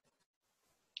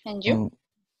 And you?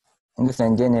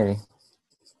 In January.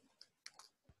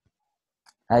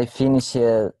 I finished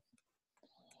it,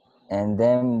 and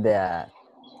then the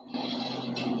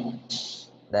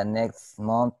next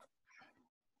month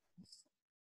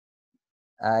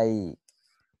I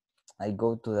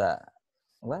go to the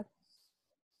what?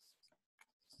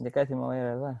 Ya casi me voy a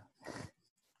graduar.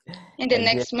 In the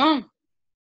next month.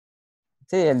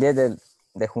 Sí, el día de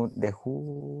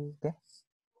 ¿qué?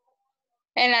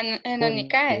 En la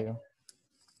UNICAE.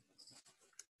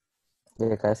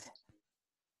 Ya casi.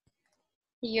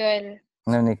 Y yo En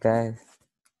la UNICAE.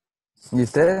 ¿Y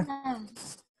usted? Ah,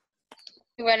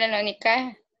 igual en la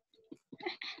única.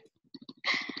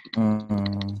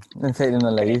 En serio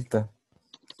no la he visto.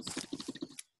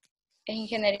 Es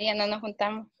ingeniería, no nos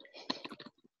juntamos.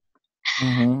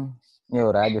 Y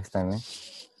horarios también.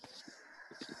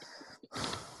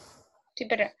 Sí,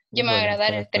 pero yo me voy a Híjole, me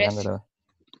agradar están el 13. esperando.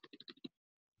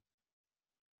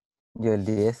 Yo el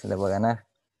 10 le voy a ganar.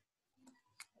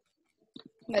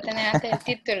 Voy a tener antes el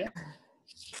título.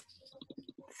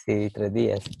 Sí, 3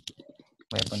 días.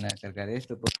 Voy a poner a cargar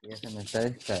esto porque ya se me está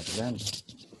descargando.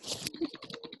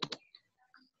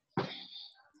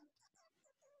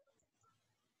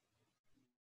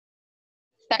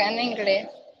 Practicando inglés.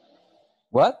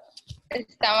 What?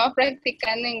 Estamos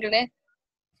practicando inglés.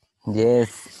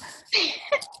 Yes.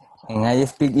 And I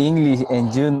speak English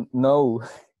and you know.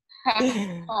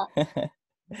 Yeah.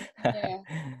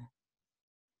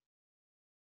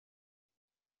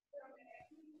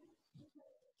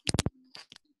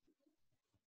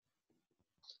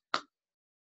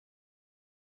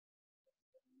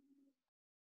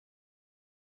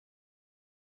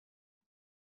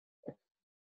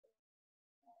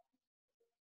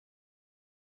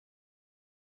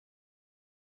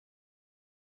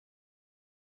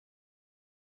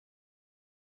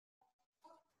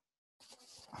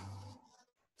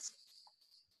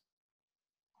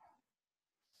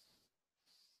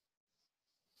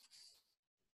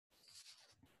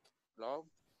 Hello.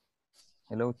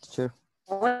 Hello, teacher.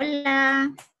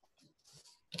 Hola.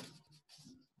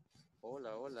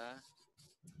 Hola, hola.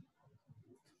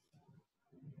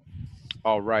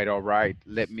 All right, all right.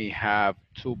 Let me have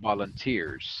 2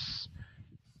 volunteers.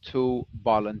 2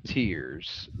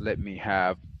 volunteers. Let me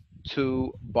have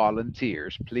 2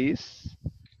 volunteers, please.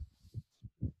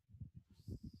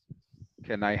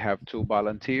 Can I have 2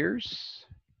 volunteers?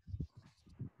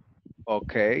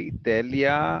 Okay,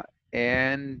 Delia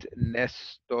and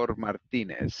Nestor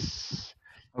Martinez.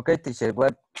 Okay, teacher,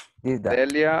 what is that?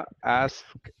 Delia, ask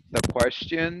the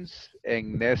questions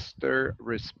and Nestor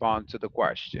respond to the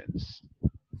questions.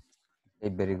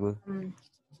 Okay, very good.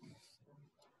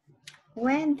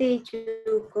 When did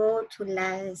you go to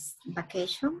last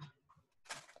vacation?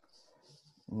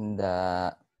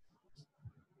 The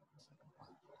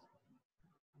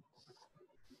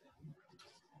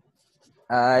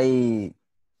I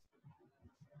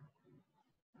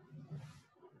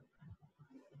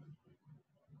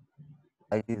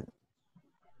did.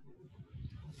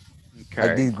 Okay.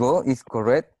 I did go is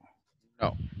correct.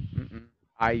 No.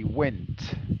 I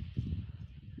went.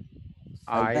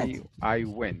 I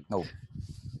went. No.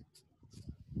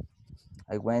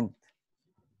 I went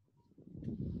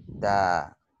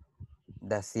the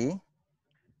sea.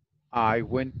 I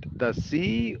went the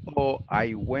sea or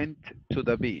I went to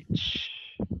the beach.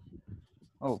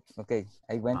 Oh, okay.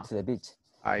 I went to the beach.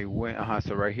 I went,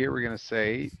 so right here we're gonna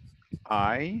say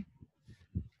I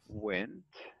went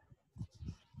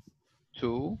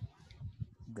to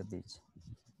The beach.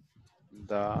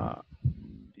 the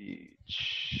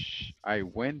beach. I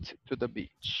went to the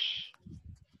beach.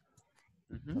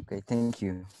 Okay, thank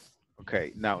you.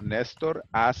 Okay, now Nestor,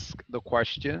 ask the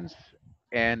questions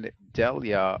and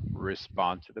Delia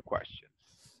respond to the questions.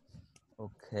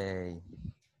 Okay.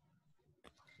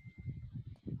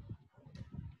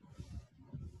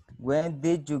 When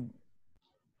did you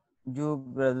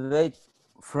graduate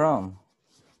from?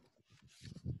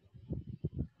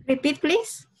 Repeat,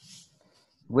 please.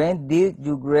 When did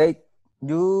you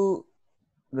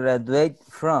graduate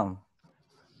from?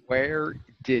 Where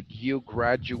did you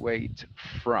graduate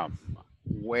from?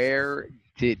 Where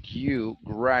did you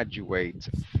graduate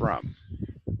from?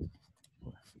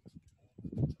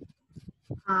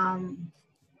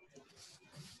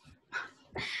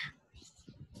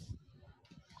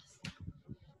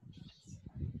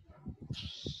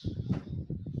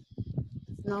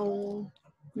 No,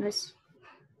 no es.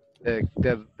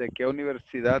 ¿De qué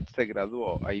universidad se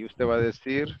graduó? Ahí usted va a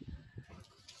decir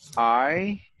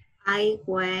I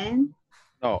went.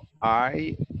 No,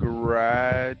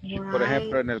 por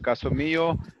ejemplo, en el caso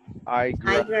mío, I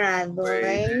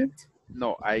graduated.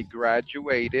 No, I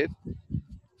graduated.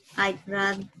 I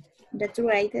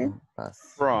graduated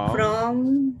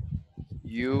from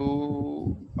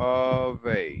U of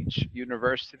H,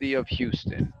 University of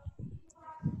Houston.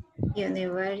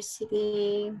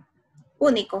 University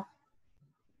Único.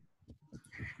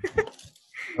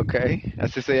 Ok,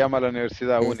 así se llama la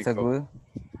universidad Único. Good.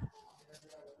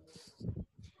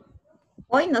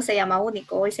 Hoy no se llama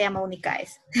Único, hoy se llama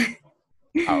Unicaes.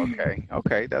 Okay,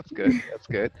 okay, that's good, that's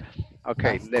good.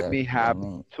 Okay, let me have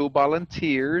 2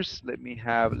 volunteers. Let me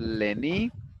have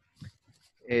Lenny.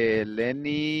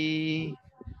 Lenny,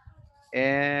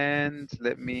 And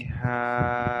let me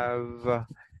have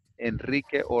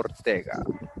Enrique Ortega.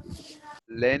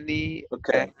 Lenny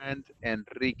Okay. and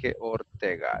Enrique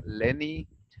Ortega. Lenny,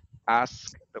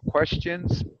 ask the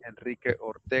questions. Enrique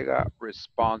Ortega,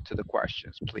 respond to the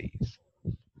questions, please.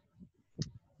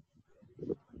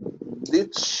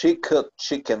 Did she cook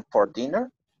chicken for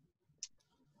dinner?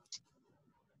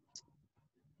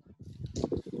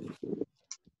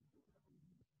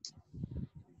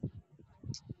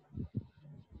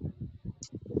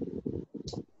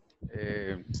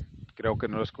 Creo que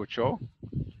no lo escuchó.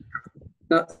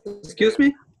 Excuse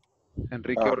me.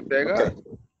 Enrique Ortega.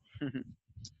 Okay.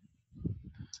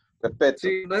 Repeto.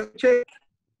 Sí, no escuché.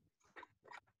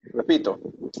 Repito.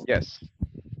 Yes.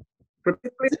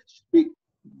 Repeat, please.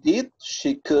 Did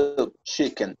she cook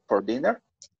chicken for dinner?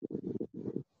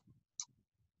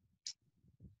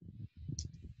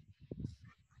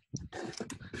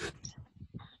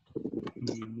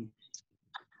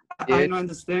 I don't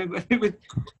understand.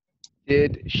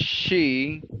 Did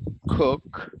she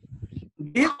cook?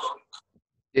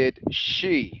 Did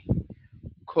she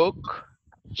cook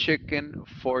chicken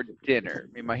for dinner?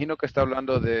 Me imagino que está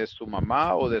hablando de su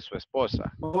mamá o de su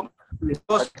esposa.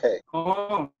 Okay.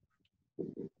 Oh.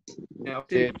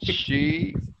 Did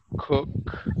she cook?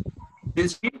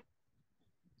 Did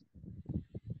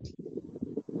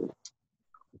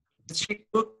she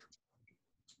cook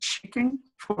chicken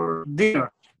for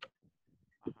dinner?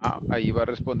 Ahí va a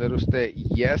responder usted,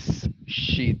 yes,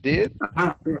 she did,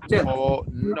 yes. o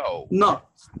no. No.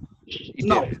 She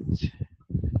No. didn't.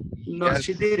 No, Yes.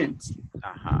 she didn't.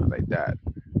 Like that.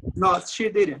 No, she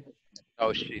didn't.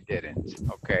 No, she didn't.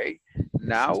 Okay.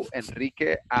 Now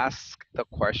Enrique asked the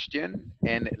question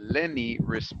and Lenny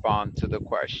respond to the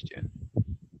question.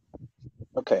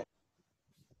 Okay.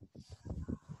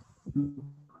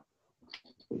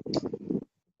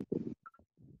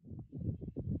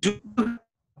 Do you have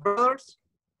brothers?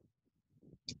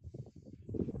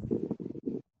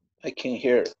 I can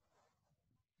hear.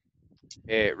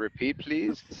 Repeat,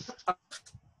 please.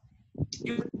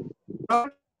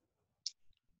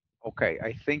 Okay,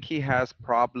 I think he has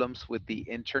problems with the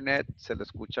internet. Se le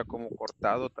escucha como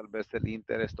cortado. Tal vez el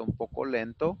internet está un poco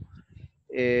lento.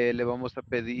 Le vamos a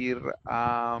pedir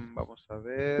a, vamos a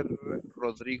ver,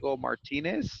 Rodrigo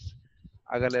Martínez.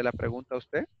 Hágale la pregunta a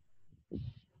usted.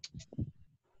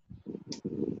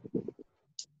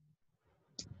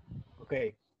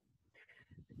 Okay.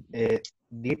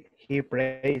 Did he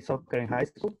play soccer in high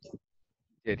school?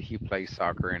 Did he play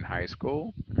soccer in high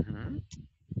school? Mm-hmm.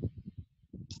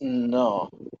 No,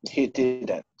 he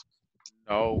didn't.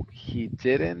 No, he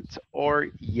didn't, or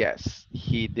yes,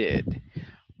 he did.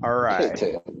 All right.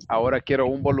 Ahora quiero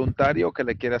un voluntario que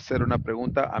le quiera hacer una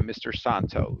pregunta a Mr.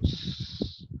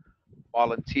 Santos.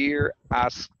 Volunteer,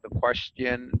 ask the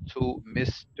question to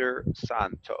Mr.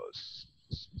 Santos.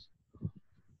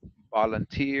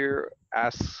 Volunteer,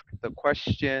 ask the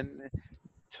question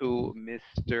to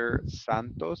Mr.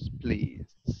 Santos, please.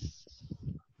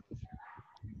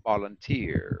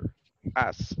 Volunteer,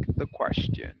 ask the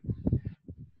question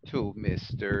to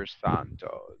Mr.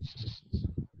 Santos.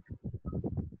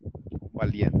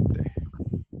 Valiente.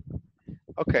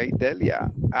 Okay,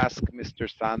 Delia, ask Mr.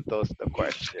 Santos the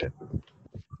question.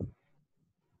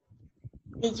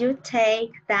 Did you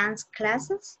take dance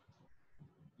classes?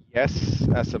 Yes,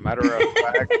 as a matter of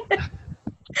fact.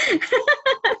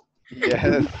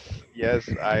 Yes,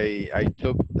 I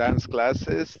took dance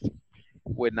classes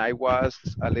when I was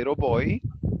a little boy.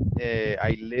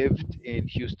 I lived in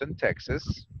Houston,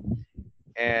 Texas,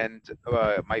 and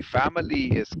my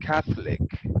family is Catholic.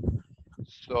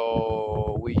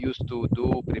 So we used to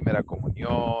do Primera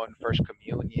Comunión, First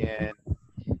Communion.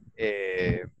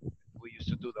 We used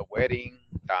to do the wedding.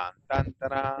 Tan, tan,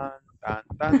 taran, tan,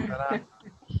 tan, taran.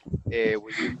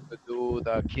 We used to do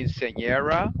the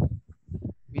quinceañera.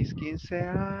 Mis 15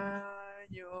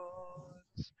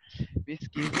 años. Mis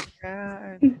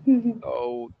 15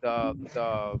 años.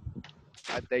 So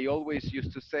they always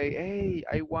used to say, hey,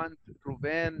 I want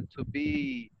Ruben to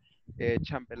be a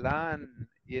chambelán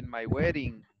in my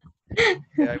wedding.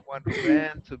 I want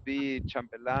Ruben to be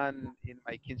chambelán in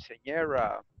my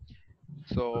quinceañera.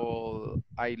 So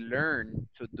I learned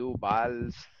to do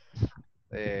vals,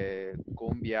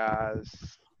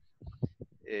 cumbias,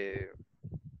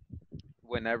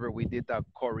 whenever we did the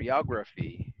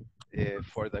choreography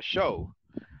for the show.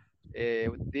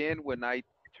 Then when I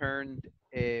turned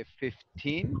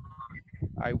 15,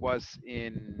 I was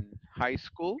in high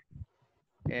school.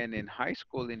 And in high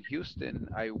school in Houston,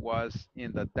 I was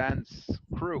in the dance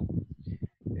crew.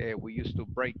 We used to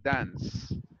break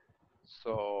dance.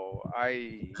 So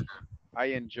I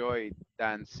enjoyed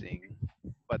dancing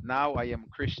but now I am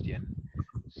Christian.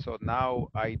 So now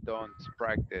I don't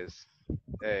practice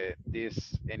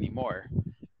this anymore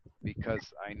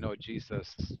because I know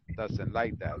Jesus doesn't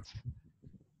like that.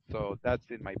 So that's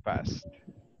in my past.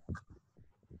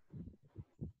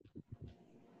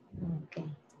 Okay.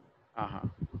 Uh-huh.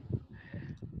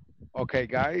 Okay,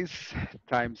 guys,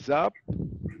 time's up.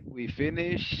 We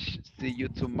finish. See you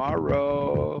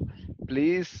tomorrow.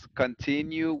 Please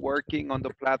continue working on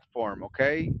the platform,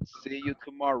 okay? See you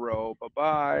tomorrow.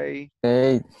 Bye-bye.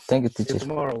 Okay, thank you, See you teacher.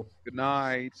 tomorrow. Good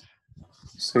night.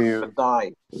 Good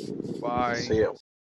night. Bye. See you.